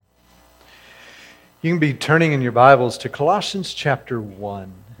You can be turning in your Bibles to Colossians chapter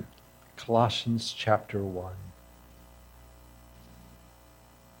 1. Colossians chapter 1.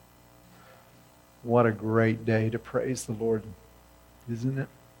 What a great day to praise the Lord, isn't it?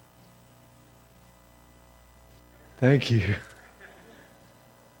 Thank you.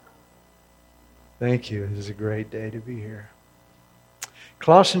 Thank you. It is a great day to be here.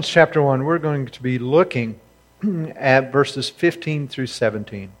 Colossians chapter 1, we're going to be looking at verses 15 through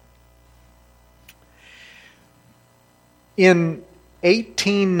 17. In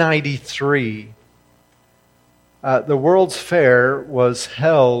 1893, the World's Fair was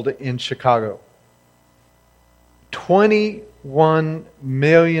held in Chicago. 21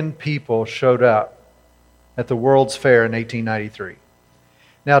 million people showed up at the World's Fair in 1893.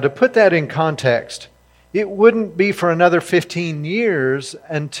 Now, to put that in context, it wouldn't be for another 15 years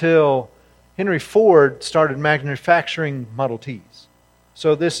until Henry Ford started manufacturing Model Ts.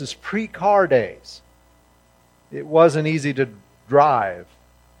 So this is pre-car days. It wasn't easy to drive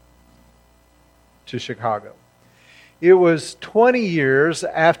to Chicago. It was 20 years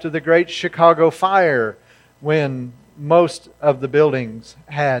after the Great Chicago Fire when most of the buildings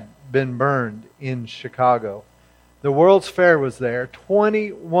had been burned in Chicago. The World's Fair was there.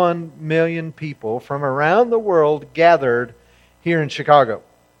 21 million people from around the world gathered here in Chicago.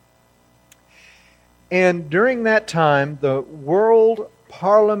 And during that time, the World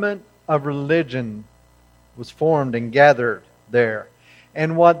Parliament of Religion was formed and gathered there.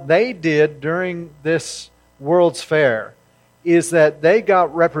 And what they did during this World's Fair is that they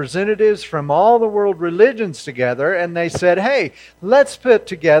got representatives from all the world religions together, and they said, hey, let's put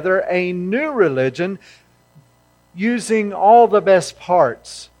together a new religion using all the best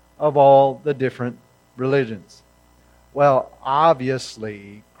parts of all the different religions. Well,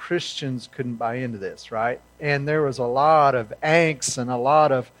 obviously, Christians couldn't buy into this, right? And there was a lot of angst and a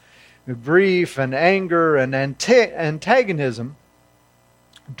lot of grief and anger and antagonism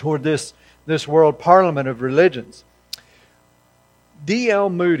toward this world parliament of religions. D.L.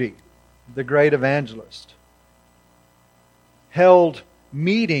 Moody, the great evangelist, held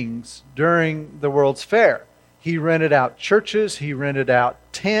meetings during the World's Fair. He rented out churches, he rented out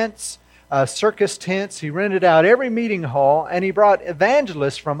tents, circus tents, he rented out every meeting hall, and he brought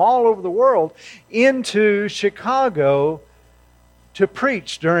evangelists from all over the world into Chicago to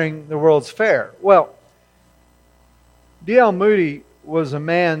preach during the World's Fair. Well, D.L. Moody was a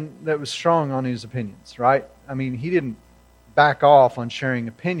man that was strong on his opinions, right? I mean, he didn't back off on sharing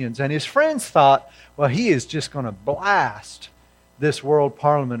opinions. And his friends thought, well, he is just going to blast this World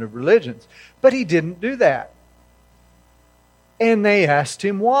Parliament of Religions. But he didn't do that. And they asked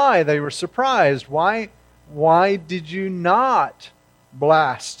him why. They were surprised. Why did you not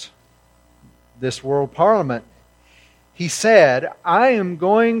blast this World Parliament? He said, I am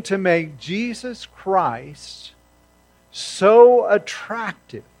going to make Jesus Christ so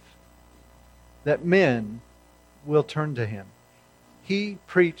attractive that men will turn to Him. He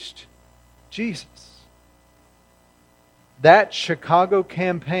preached Jesus. That Chicago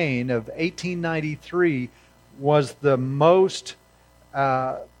campaign of 1893 was the most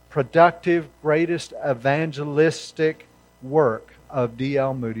productive, greatest evangelistic work of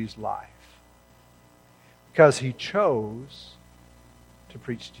D.L. Moody's life. Because he chose to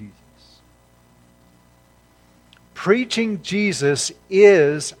preach Jesus. Preaching Jesus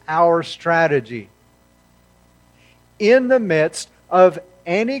is our strategy. In the midst of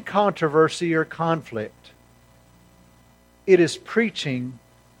any controversy or conflict, it is preaching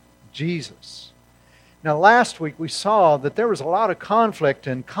Jesus. Now, last week we saw that there was a lot of conflict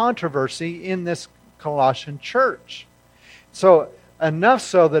and controversy in this Colossian church. So, enough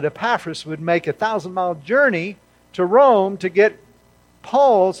so that Epaphras would make a 1,000-mile journey to Rome to get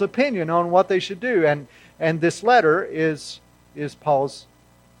Paul's opinion on what they should do. And this letter is Paul's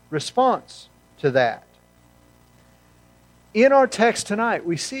response to that. In our text tonight,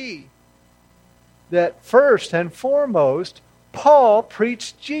 we see that first and foremost, Paul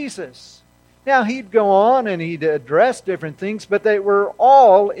preached Jesus. Now, he'd go on and he'd address different things, but they were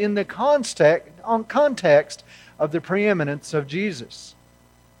all in the context of the preeminence of Jesus.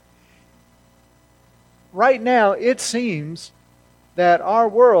 Right now, it seems that our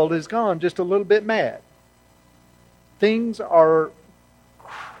world has gone just a little bit mad. Things are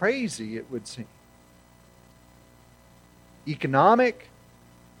crazy, it would seem. Economic,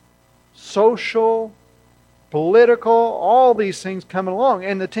 social, political, all these things coming along.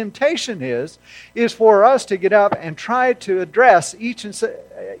 And the temptation is for us to get up and try to address each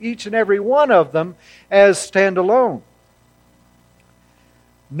and every one of them as standalone.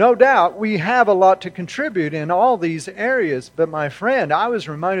 No doubt we have a lot to contribute in all these areas, but my friend, I was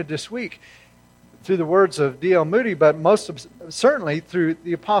reminded this week, through the words of D.L. Moody, but certainly through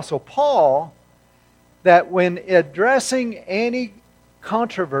the Apostle Paul, that when addressing any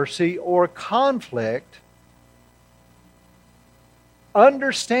controversy or conflict,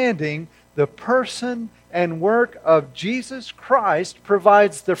 understanding the person and work of Jesus Christ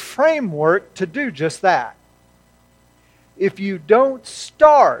provides the framework to do just that. If you don't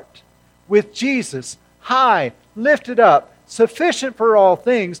start with Jesus high, lifted up, sufficient for all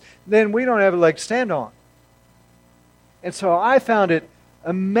things, then we don't have a leg to stand on. And so I found it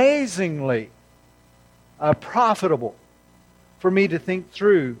amazingly profitable for me to think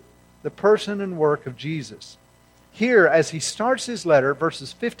through the person and work of Jesus. Here, as he starts his letter,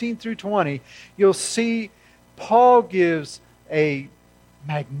 verses 15 through 20, you'll see Paul gives a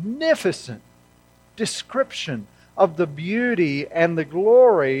magnificent description of the beauty and the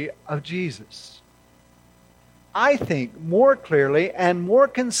glory of Jesus. I think more clearly and more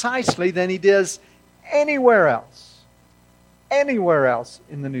concisely than he does anywhere else in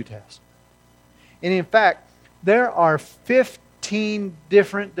the New Testament. And in fact, there are 15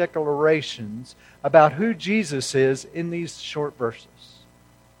 different declarations about who Jesus is in these short verses.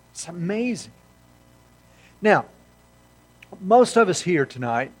 It's amazing. Now, most of us here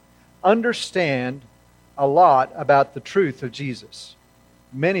tonight understand a lot about the truth of Jesus.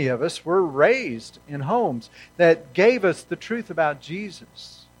 Many of us were raised in homes that gave us the truth about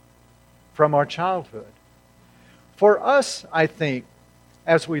Jesus from our childhood. For us, I think,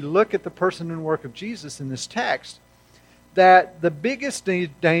 as we look at the person and work of Jesus in this text, that the biggest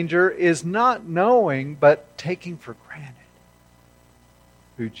danger is not knowing, but taking for granted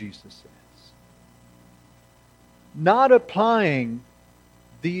who Jesus is. Not applying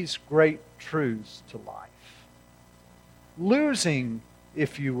these great truths to life. Losing,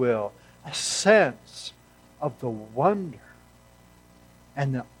 if you will, a sense of the wonder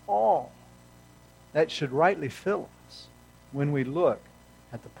and the awe that should rightly fill us when we look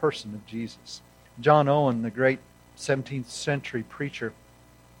at the person of Jesus. John Owen, the great 17th century preacher,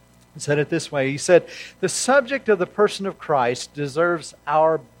 said it this way. He said, "The subject of the person of Christ deserves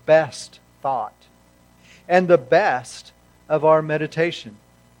our best thought and the best of our meditation.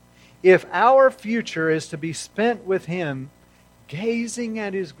 If our future is to be spent with Him, gazing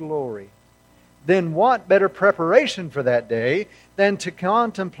at His glory, then what better preparation for that day than to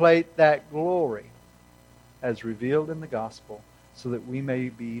contemplate that glory as revealed in the gospel, so that we may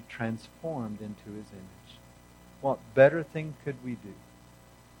be transformed into His image." What better thing could we do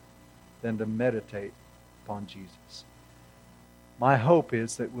than to meditate upon Jesus? My hope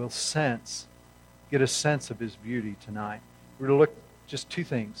is that we'll get a sense of His beauty tonight. We're going to look at just two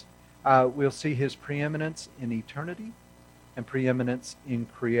things. We'll see His preeminence in eternity and preeminence in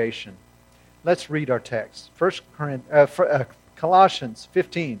creation. Let's read our text. Colossians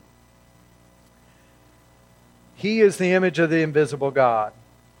 15. He is the image of the invisible God,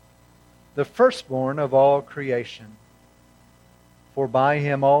 the firstborn of all creation. For by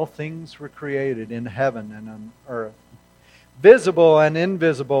Him all things were created in heaven and on earth, visible and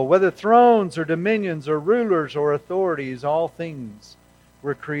invisible, whether thrones or dominions or rulers or authorities, all things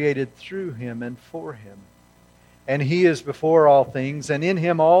were created through Him and for Him. And He is before all things, and in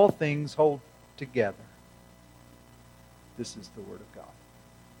Him all things hold together. This is the Word of God.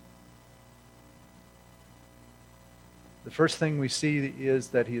 The first thing we see is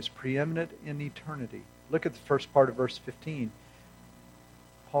that He is preeminent in eternity. Look at the first part of verse 15.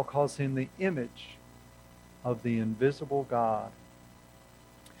 Paul calls Him the image of the invisible God.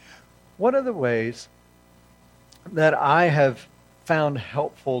 One of the ways that I have found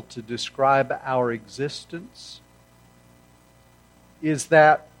helpful to describe our existence is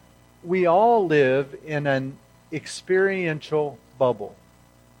that we all live in an experiential bubble.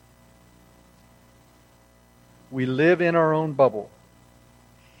 We live in our own bubble.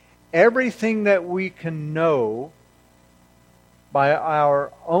 Everything that we can know by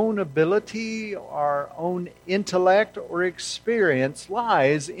our own ability, our own intellect or experience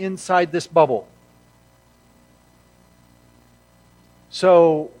lies inside this bubble.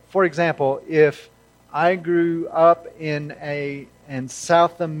 So, for example, if I grew up in a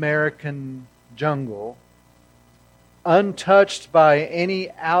South American jungle, untouched by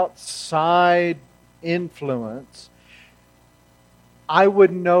any outside influence, I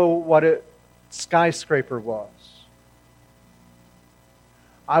wouldn't know what a skyscraper was.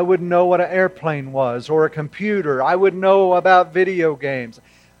 I wouldn't know what an airplane was or a computer. I wouldn't know about video games.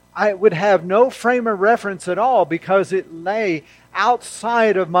 I would have no frame of reference at all because it lay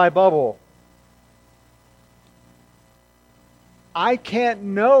outside of my bubble. I can't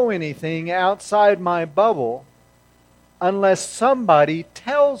know anything outside my bubble unless somebody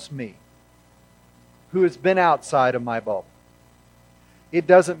tells me who has been outside of my bubble. It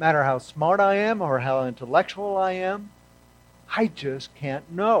doesn't matter how smart I am or how intellectual I am. I just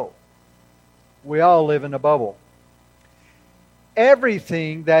can't know. We all live in a bubble.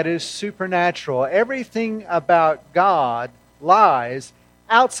 Everything that is supernatural, everything about God lies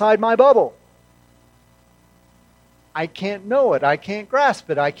outside my bubble. I can't know it. I can't grasp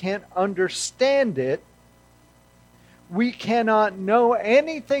it. I can't understand it. We cannot know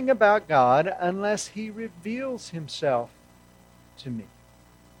anything about God unless He reveals Himself to me.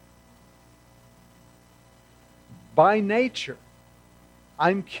 By nature,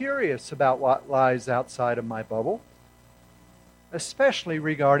 I'm curious about what lies outside of my bubble, especially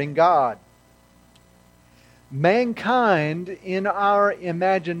regarding God. Mankind, in our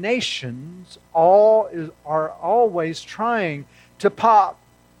imaginations, are always trying to pop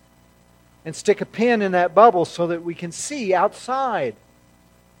and stick a pin in that bubble so that we can see outside.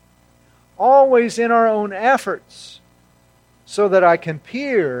 Always in our own efforts so that I can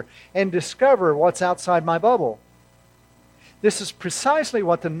peer and discover what's outside my bubble. This is precisely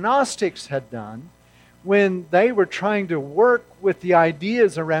what the Gnostics had done when they were trying to work with the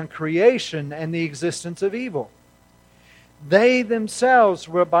ideas around creation and the existence of evil. They themselves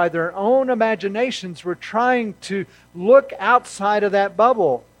were, by their own imaginations, were trying to look outside of that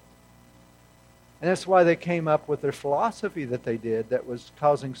bubble. And that's why they came up with their philosophy that they did that was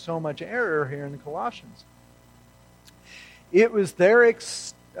causing so much error here in the Colossians. It was their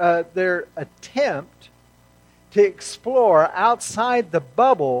attempt to explore outside the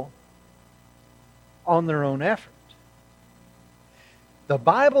bubble on their own effort. The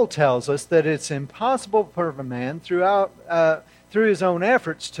Bible tells us that it's impossible for a man through his own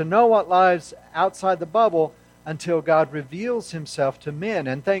efforts to know what lies outside the bubble until God reveals Himself to men.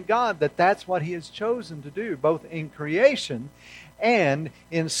 And thank God that that's what He has chosen to do, both in creation and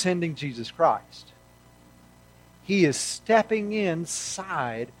in sending Jesus Christ. He is stepping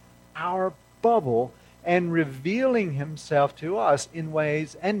inside our bubble and revealing Himself to us in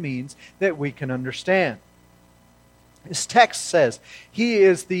ways and means that we can understand. This text says, He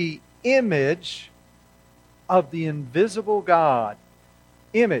is the image of the invisible God.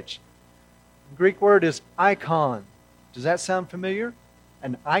 Image. The Greek word is icon. Does that sound familiar?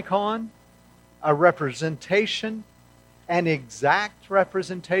 An icon? A representation? An exact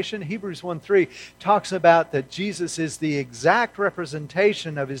representation? Hebrews 1:3 talks about that Jesus is the exact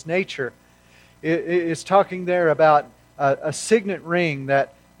representation of His nature. It's talking there about a signet ring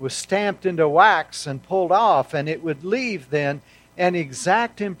that was stamped into wax and pulled off, and it would leave then an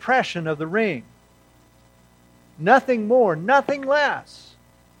exact impression of the ring. Nothing more, nothing less,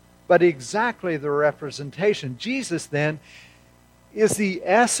 but exactly the representation. Jesus then is the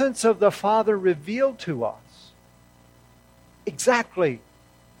essence of the Father revealed to us. Exactly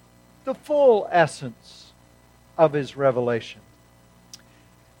the full essence of His revelation.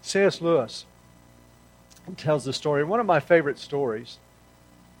 C.S. Lewis tells the story, one of my favorite stories,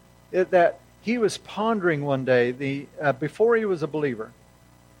 that he was pondering one day, before he was a believer,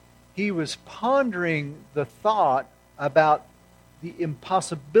 he was pondering the thought about the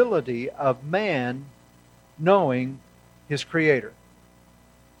impossibility of man knowing his Creator.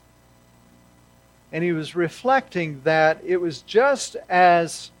 And he was reflecting that it was just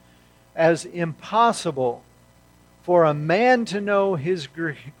as impossible for a man to know his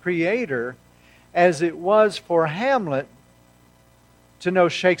Creator as it was for Hamlet to know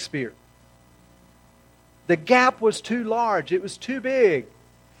Shakespeare. The gap was too large. It was too big.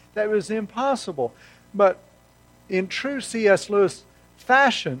 That was impossible. But in true C.S. Lewis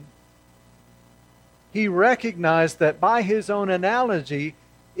fashion, he recognized that by his own analogy,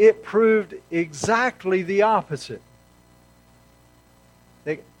 it proved exactly the opposite.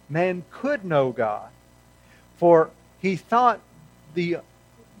 That man could know God. For he thought the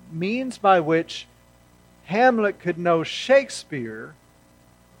means by which Hamlet could know Shakespeare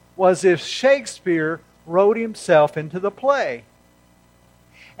was if Shakespeare wrote himself into the play.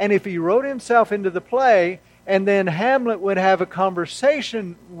 And if he wrote himself into the play, and then Hamlet would have a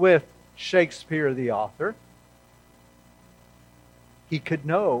conversation with Shakespeare, the author, he could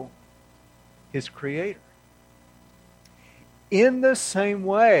know his Creator. In the same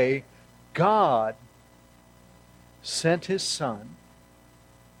way, God sent His Son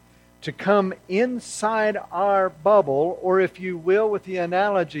to come inside our bubble, or if you will, with the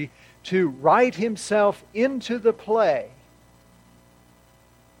analogy, to write Himself into the play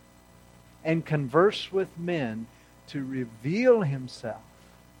and converse with men, to reveal Himself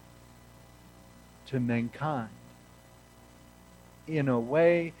to mankind in a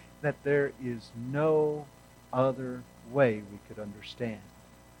way that there is no other way we could understand.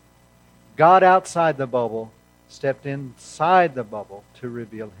 God outside the bubble stepped inside the bubble to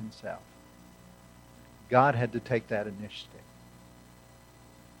reveal himself. God had to take that initiative.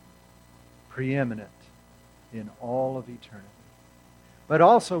 Preeminent in all of eternity. But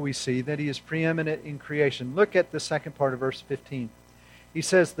also we see that he is preeminent in creation. Look at the second part of verse 15. He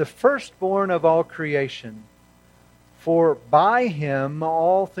says, the firstborn of all creation, for by him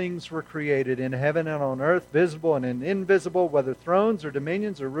all things were created in heaven and on earth, visible and invisible, whether thrones or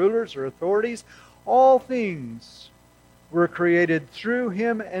dominions or rulers or authorities. All things were created through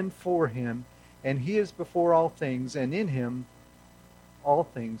him and for him, and he is before all things, and in him all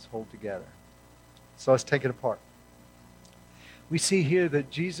things hold together. So let's take it apart. We see here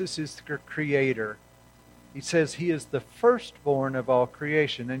that Jesus is the creator. He says he is the firstborn of all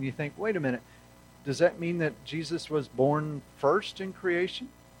creation. And you think, wait a minute, does that mean that Jesus was born first in creation?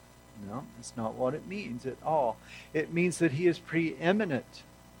 No, that's not what it means at all. It means that he is preeminent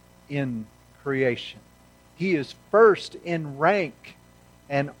in creation. He is first in rank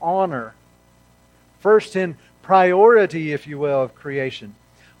and honor. First in priority, if you will, of creation.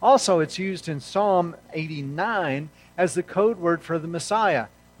 Also, it's used in Psalm 89 as the code word for the Messiah.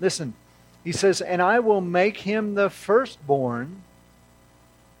 Listen, he says, and I will make him the firstborn,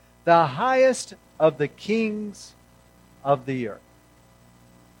 the highest of the kings of the earth.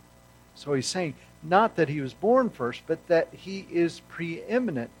 So he's saying, not that he was born first, but that he is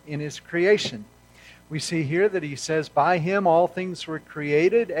preeminent in his creation. We see here that he says, by him all things were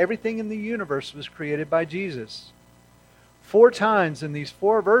created. Everything in the universe was created by Jesus. 4 times in these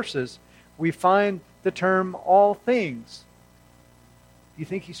 4 verses, we find the term all things. Do you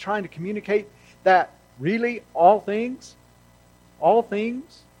think he's trying to communicate that really all things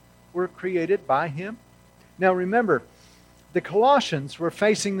were created by him? Now remember, the Colossians were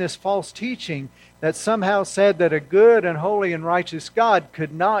facing this false teaching that somehow said that a good and holy and righteous God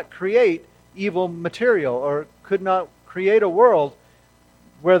could not create evil material or could not create a world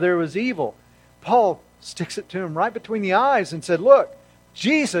where there was evil. Paul sticks it to him right between the eyes and said, look,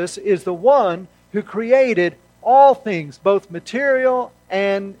 Jesus is the one who created all things, both material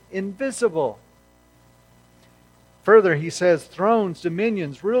and invisible. Further, he says thrones,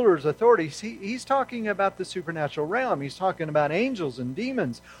 dominions, rulers, authorities. He's talking about the supernatural realm. He's talking about angels and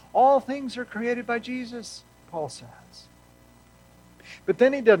demons. All things are created by Jesus, Paul says. But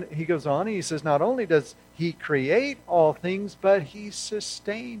then he goes on and he says not only does he create all things, but he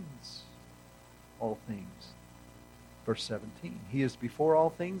sustains all things. Verse 17, he is before all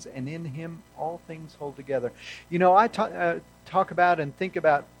things, and in him all things hold together. You know, I talk about and think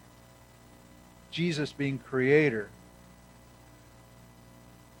about Jesus being creator.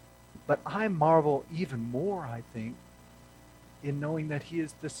 But I marvel even more, I think, in knowing that he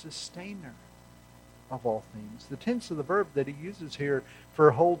is the sustainer of all things. The tense of the verb that he uses here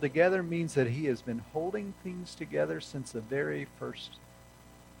for hold together means that he has been holding things together since the very first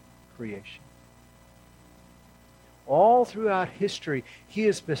creation. All throughout history, he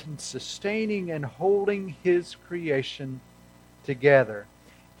has been sustaining and holding his creation together.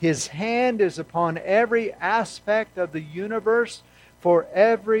 His hand is upon every aspect of the universe for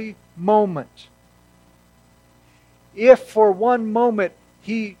every moment. If for one moment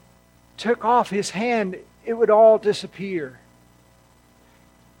he took off his hand, it would all disappear.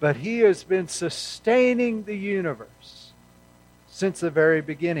 But he has been sustaining the universe since the very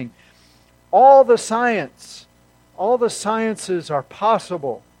beginning. All the sciences are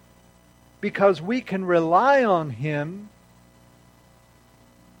possible because we can rely on him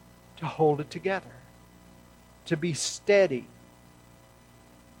to hold it together, to be steady.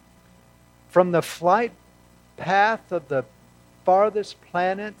 From the flight path of the farthest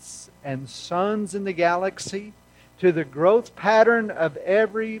planets and suns in the galaxy to the growth pattern of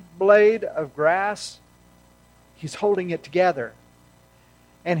every blade of grass, he's holding it together.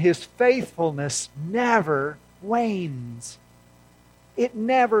 And his faithfulness never wanes. It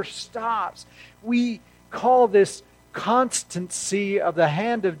never stops. We call this constancy of the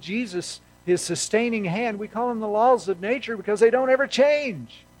hand of Jesus, his sustaining hand, we call them the laws of nature because they don't ever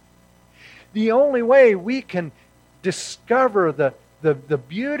change. The only way we can discover the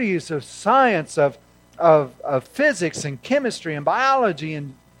beauties of science, of physics and chemistry and biology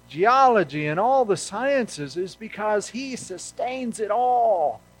and geology and all the sciences is because he sustains it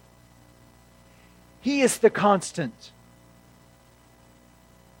all. He is the constant.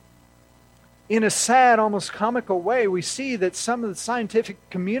 In a sad, almost comical way, we see that some of the scientific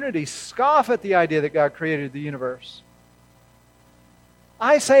community scoff at the idea that God created the universe.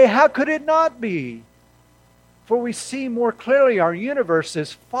 I say, how could it not be? For we see more clearly our universe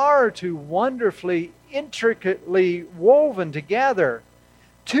is far too wonderfully, intricately woven together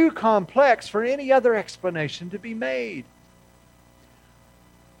too complex for any other explanation to be made.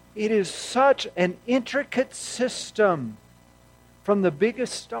 It is such an intricate system, from the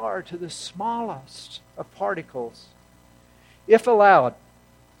biggest star to the smallest of particles. If allowed,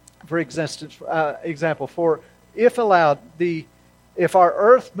 for example, if our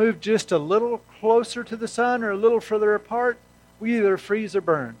Earth moved just a little closer to the sun or a little further apart, we either freeze or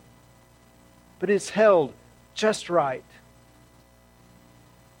burn. But it's held just right.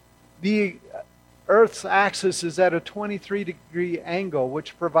 The Earth's axis is at a 23-degree angle,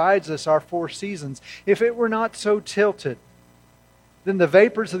 which provides us our 4 seasons. If it were not so tilted, then the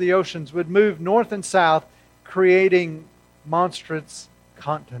vapors of the oceans would move north and south, creating monstrous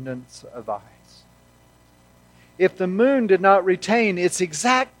continents of ice. If the moon did not retain its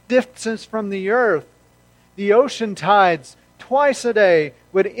exact distance from the earth, the ocean tides twice a day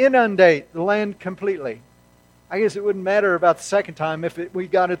would inundate the land completely. I guess it wouldn't matter about the second time if we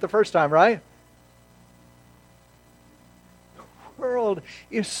got it the first time, right? The world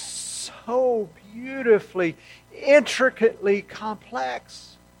is so beautifully, intricately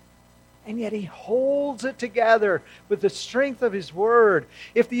complex. And yet He holds it together with the strength of His Word.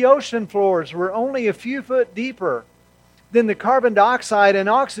 If the ocean floors were only a few foot deeper, then the carbon dioxide and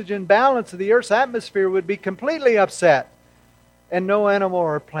oxygen balance of the Earth's atmosphere would be completely upset, and no animal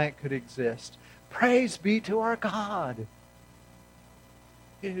or plant could exist. Praise be to our God.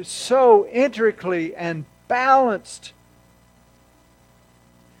 It is so intricately and balanced.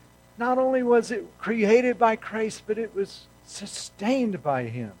 Not only was it created by Christ, but it was sustained by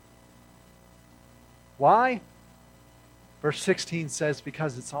Him. Why? Verse 16 says,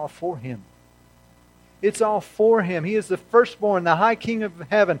 because it's all for Him. It's all for Him. He is the firstborn, the high King of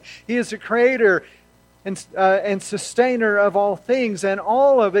heaven. He is the creator and sustainer of all things, and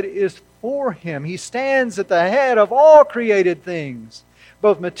all of it is for Him. He stands at the head of all created things,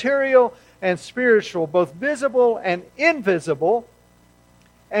 both material and spiritual, both visible and invisible,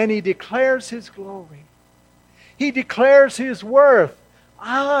 and He declares His glory. He declares His worth.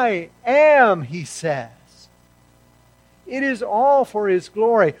 I am, He says. It is all for His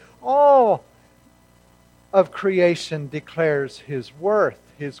glory. All of creation declares His worth,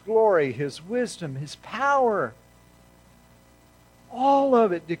 His glory, His wisdom, His power. All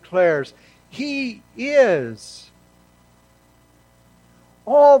of it declares He is.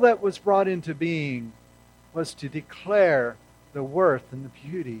 All that was brought into being was to declare the worth and the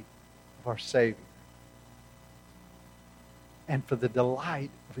beauty of our Savior, and for the delight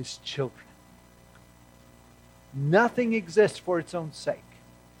of His children. Nothing exists for its own sake,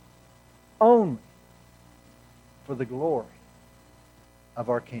 only for the glory of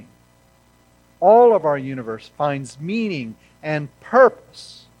our King. All of our universe finds meaning and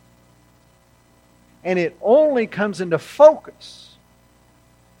purpose, and it only comes into focus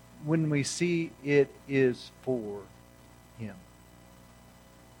when we see it is for Him.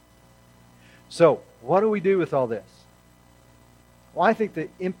 So, what do we do with all this? Well, I think the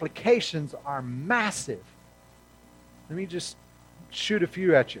implications are massive. Let me just shoot a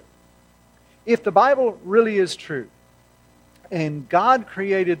few at you. If the Bible really is true, and God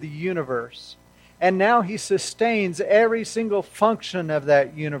created the universe, and now He sustains every single function of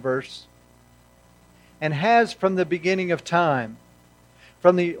that universe, and has from the beginning of time,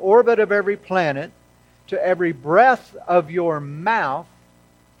 from the orbit of every planet, to every breath of your mouth,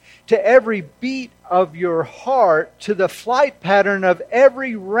 to every beat of your heart, to the flight pattern of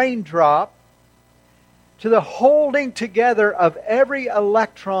every raindrop, to the holding together of every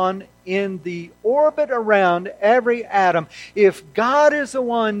electron in the orbit around every atom. If God is the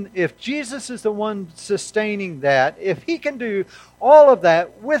one, if Jesus is the one sustaining that, if He can do all of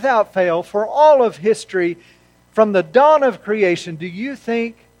that without fail for all of history from the dawn of creation, do you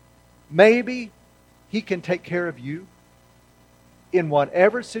think maybe He can take care of you in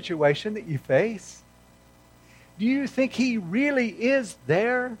whatever situation that you face? Do you think He really is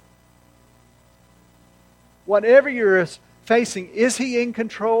there? Whatever you're facing, is He in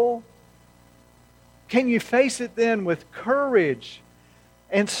control? Can you face it then with courage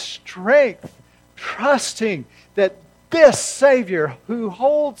and strength, trusting that this Savior who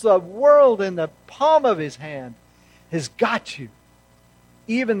holds the world in the palm of His hand has got you,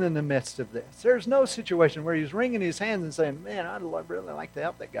 even in the midst of this? There's no situation where He's wringing His hands and saying, man, I'd really like to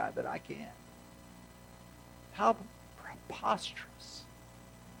help that guy, but I can't. How preposterous.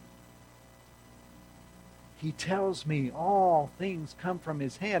 He tells me all things come from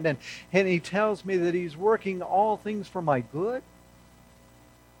His hand, and He tells me that He's working all things for my good.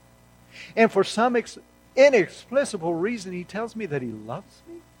 And for some inexplicable reason, He tells me that He loves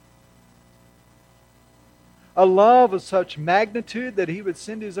me. A love of such magnitude that He would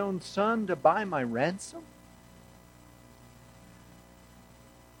send His own Son to buy my ransom?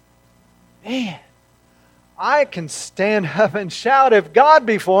 Man, I can stand up and shout, if God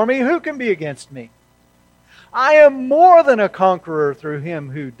be for me, who can be against me? I am more than a conqueror through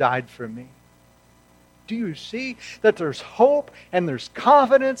Him who died for me. Do you see that there's hope and there's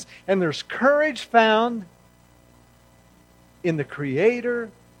confidence and there's courage found in the Creator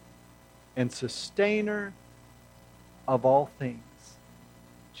and Sustainer of all things,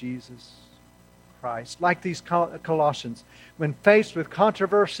 Jesus Christ? Like these Colossians, when faced with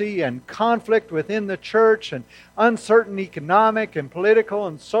controversy and conflict within the church and uncertain economic and political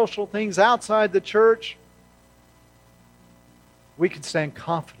and social things outside the church, we can stand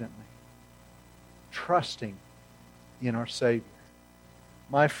confidently, trusting in our Savior.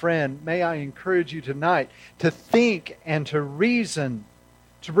 My friend, may I encourage you tonight to think and to reason,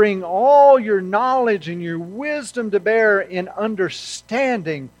 to bring all your knowledge and your wisdom to bear in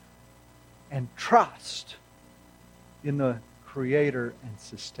understanding and trust in the Creator and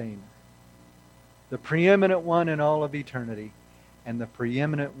Sustainer, the preeminent one in all of eternity and the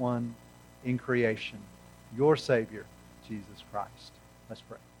preeminent one in creation, your Savior, Jesus Christ. Let's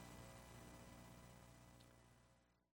pray.